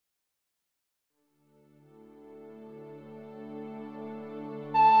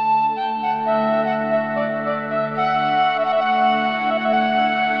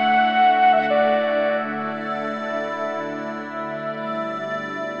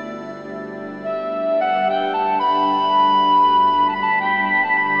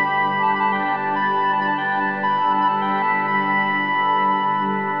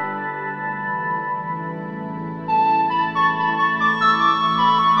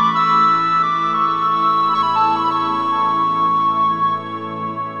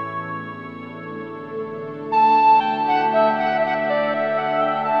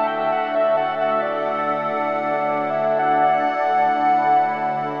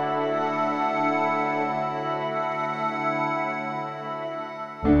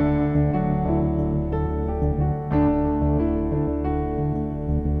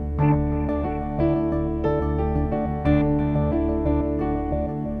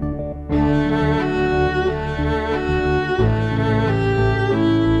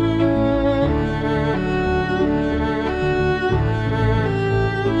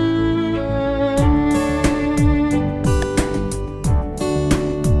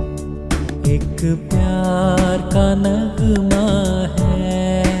प्यार का नगमा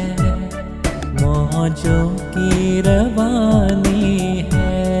है, मौजों की रवानी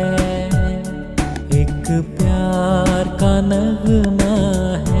है। एक प्यार का नगमा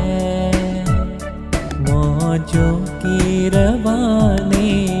है, मौजों की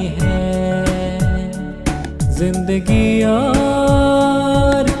रवानी है। जिंदगी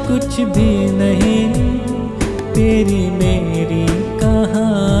और कुछ भी नहीं, तेरी मेरी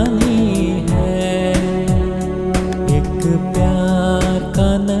कहानी है। एक प्यार का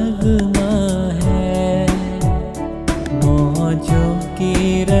नगमा है, मौजों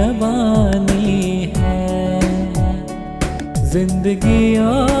की रवानी है। जिंदगी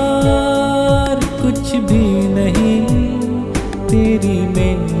और कुछ भी नहीं, तेरी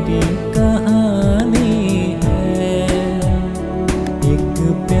मेरी कहानी है। एक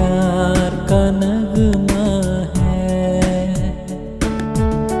प्यार का नगमा है।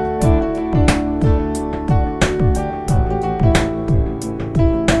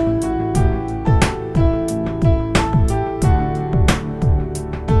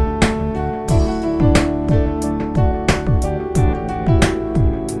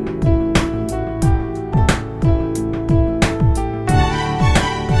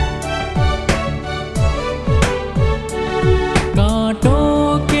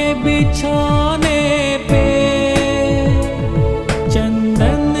 बिछौने पे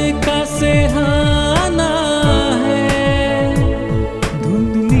चंदन का सुहाना है।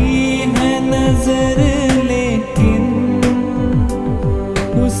 धुंधली है नजर लेकिन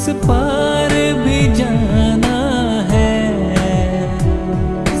उस पार भी जाना है।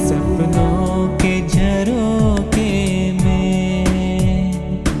 सपनों के झरोखे में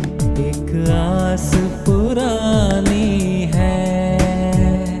एक आस पुरानी है।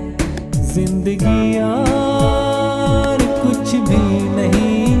 जिंदगी और कुछ भी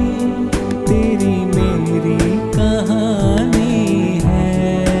नहीं, तेरी मेरी कहानी है।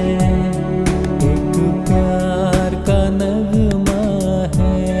 एक प्यार का नगमा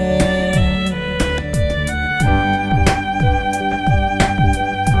है।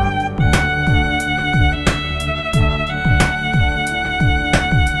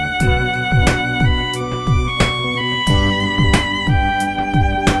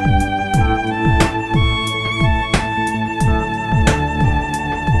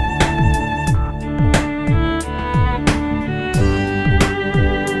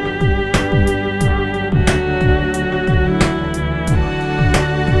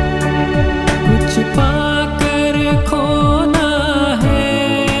 पाकर खोना है,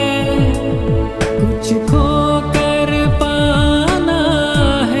 कुछ खोकर पाना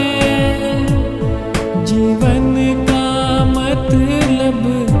है। जीवन का मतलब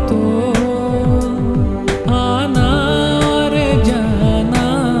तो आना और जाना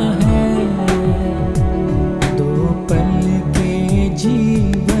है। दो पल के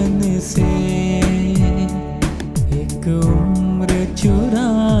जीवन से एक उम्र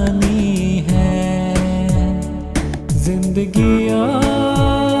चुरानी है। जिंदगी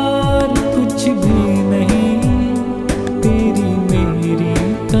और कुछ भी नहीं, तेरी मेरी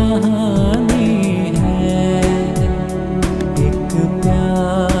कहानी है। एक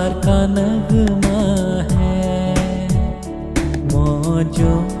प्यार का नगमा है,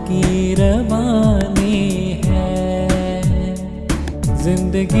 मौजों की रवानी है।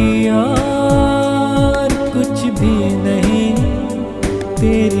 जिंदगी और